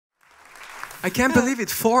I can't believe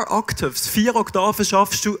it. 4 octaves, 4 Oktaven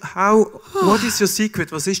schaffst du. What is your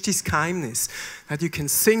secret? Was ist dein Geheimnis? That you can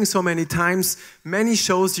sing so many times, many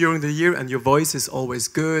shows during the year, and your voice is always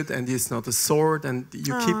good, and it's not a sword, and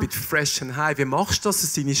you keep it fresh and high. Wie machst du das,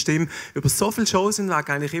 dass deine Stimme über so viele Shows hinweg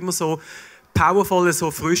eigentlich immer so powervoll,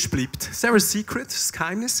 so frisch bleibt? Is there a secret, das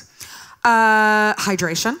Geheimnis?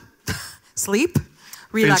 Hydration, sleep,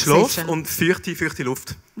 relaxation. Viel Schlaf und feuchte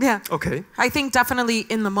Luft. Yeah. Okay. I think definitely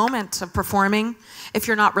in the moment of performing, if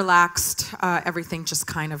you're not relaxed, everything just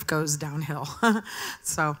kind of goes downhill.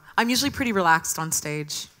 So I'm usually pretty relaxed on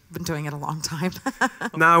stage. Been doing it a long time.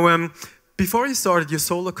 Now, before you started your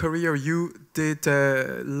solo career, you did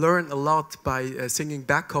learn a lot by singing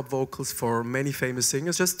backup vocals for many famous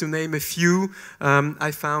singers. Just to name a few,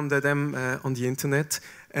 I found them on the internet.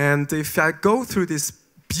 And if I go through this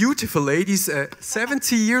beautiful ladies,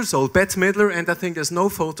 70 years old, Bette Midler, and I think there's no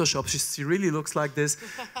Photoshop. She really looks like this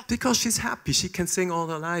because she's happy. She can sing all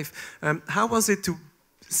her life. How was it to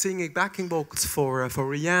sing backing vocals for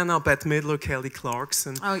Rihanna, Bette Midler, Kelly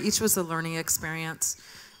Clarkson? Oh, each was a learning experience.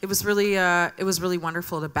 It was really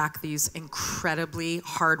wonderful to back these incredibly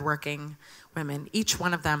hardworking women. Each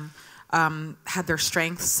one of them had their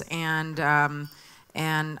strengths, and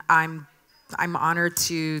I'm honored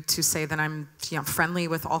to say that I'm friendly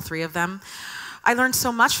with all 3 of them. I learned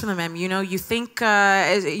so much from them. You know, you think,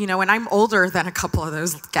 and I'm older than a couple of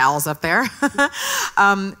those gals up there,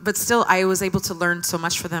 but still, I was able to learn so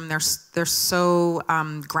much from them. They're so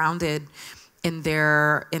grounded in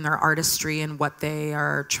their artistry and what they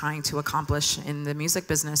are trying to accomplish in the music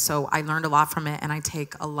business. So I learned a lot from it, and I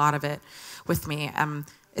take a lot of it with me,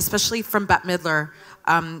 especially from Bette Midler,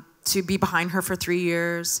 to be behind her for 3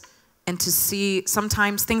 years. And to see,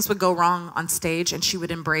 sometimes things would go wrong on stage and she would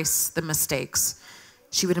embrace the mistakes.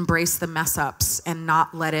 She would embrace the mess ups and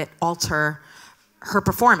not let it alter her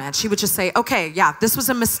performance. She would just say, okay, yeah, this was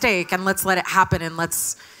a mistake and let's let it happen and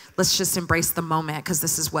let's just embrace the moment, because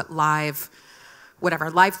this is what live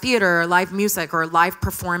theater, live music, or live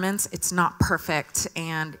performance, it's not perfect,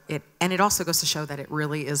 and it also goes to show that it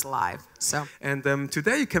really is live. So. And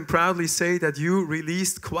today you can proudly say that you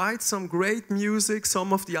released quite some great music.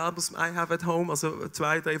 Some of the albums I have at home, also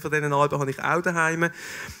 2, 3 von diesen Alben habe ich auch daheim.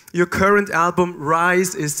 Your current album,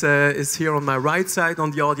 Rise, is here on my right side,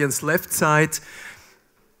 on the audience left side.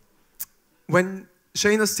 When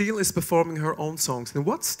Shayna Steele is performing her own songs, in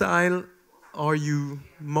what style are you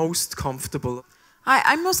most comfortable?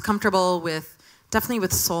 I'm most comfortable definitely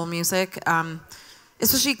with soul music.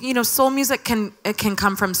 Especially, soul music can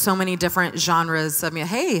come from so many different genres. I mean,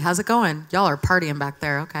 hey, how's it going? Y'all are partying back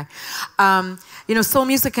there, okay. Soul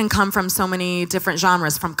music can come from so many different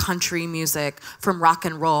genres, from country music, from rock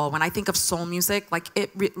and roll. When I think of soul music,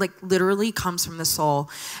 it literally comes from the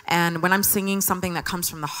soul. And when I'm singing something that comes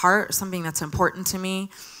from the heart, something that's important to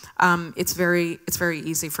me, it's very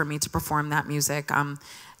easy for me to perform that music.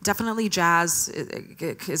 Definitely jazz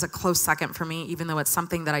is a close second for me, even though it's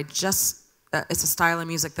something that it's a style of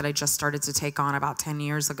music that I just started to take on about 10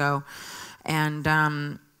 years ago. And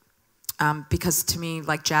because to me,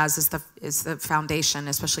 jazz is the foundation,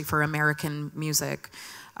 especially for American music.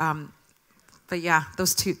 But yeah,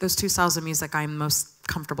 those two styles of music I'm most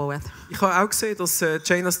comfortable with. Ich habe auch gesehen, dass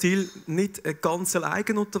Shayna Steele nicht ganz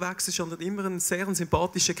allein unterwegs ist, sondern immer einen sehr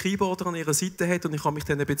sympathischen Keyboarder an ihrer Seite hat. Und ich habe mich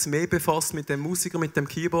dann ein bisschen mehr befasst mit dem Musiker, mit dem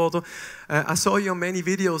Keyboarder. I saw you on many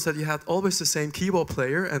videos that you had always the same keyboard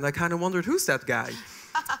player, and I kind of wondered, who's that guy?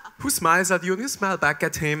 Who smiles at you and you smile back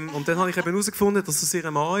at him? Und dann habe ich eben herausgefunden, dass es ihr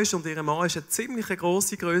Mann ist. Und ihr Mann ist eine ziemlich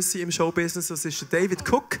grosse Größe im Showbusiness. Das ist David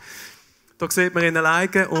Cook. Da sieht man ihn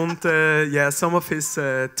alleine und some of his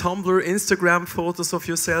Tumblr, Instagram Photos of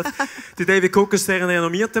yourself. Der David Cook ist sehr ein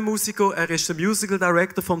renommierter Musiker. Er ist der Musical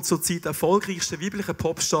Director vom zurzeit erfolgreichsten weiblichen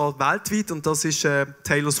Popstar weltweit, und das ist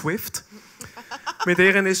Taylor Swift. Mit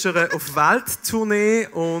ihr ist er auf Welttournee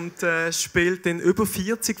und spielt in über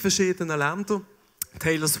 40 verschiedenen Ländern.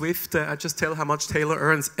 Taylor Swift, I just tell how much Taylor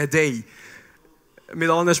earns a day. Mit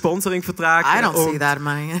allen Sponsoringverträgen. I don't see that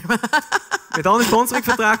money. Mit allen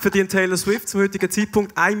Sponsoringverträgen verdient Taylor Swift zum heutigen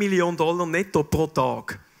Zeitpunkt $1 Million netto pro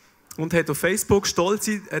Tag. Und hat auf Facebook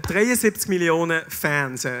stolze 73 Millionen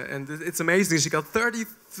Fans. And it's amazing. She got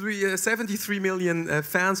 73 million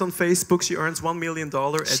fans on Facebook. She earns $1 million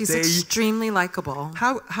a day. She's extremely likable.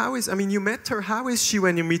 You met her. How is she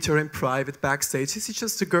when you meet her in private, backstage? Is she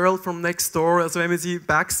just a girl from next door? Also wenn man sie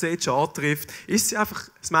backstage antrifft, ist sie einfach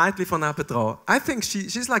das Mädchen von nebendran? I think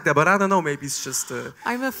she's like that, but I don't know. Maybe it's just...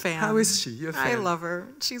 I'm a fan. How is she? You're a fan? I love her.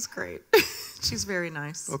 She's great. She's very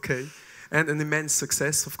nice. Okay. And an immense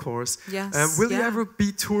success, of course. Yes. Will you ever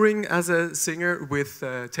be touring as a singer with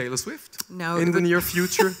Taylor Swift? No. In the near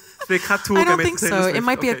future? wird keine Tour I don't mit think so. Taylor Swift. It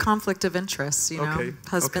might be a Okay. conflict of interest, you know.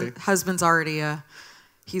 Okay, Husband's already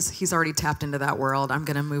he's already tapped into that world. I'm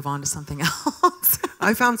going to move on to something else.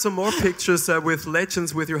 I found some more pictures with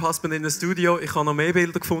legends with your husband in the studio. Ich habe noch mehr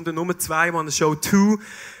Bilder gefunden, Nummer 2 an der Show 2.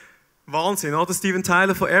 Wahnsinn, oder? Steven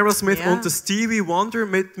Tyler von Aerosmith und der Stevie Wonder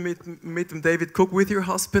mit dem David Cook with your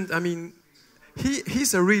husband. I mean,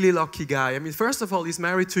 he's a really lucky guy. I mean, first of all, he's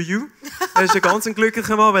married to you. Er ist ein ganz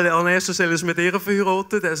glücklicher Mann, weil er an erster Stelle ist mit ihr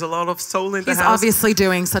verheiratet. There's a lot of soul in the house. He's obviously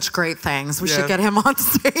doing such great things. We should get him on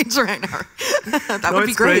stage right now. That would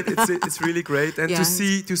be great. It's really great, and to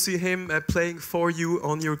see him playing for you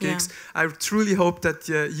on your gigs. I truly hope that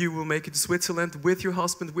you will make it to Switzerland with your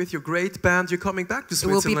husband, with your great band. You're coming back to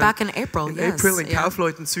Switzerland. We'll be back in April. In April in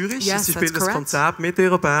Kaufleut in Zürich. Yes, Sie spielen das Konzert mit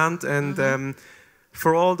ihrer Band, and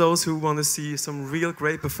for all those who want to see some real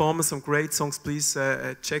great performance, some great songs, please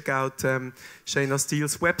check out Shayna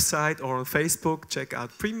Steele's website or on Facebook. Check out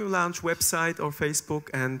Premium Lounge website or Facebook,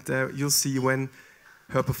 and you'll see when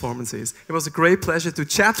her performance is. It was a great pleasure to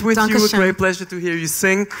chat with you, a great pleasure to hear you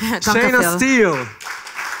sing. Shayna Steele.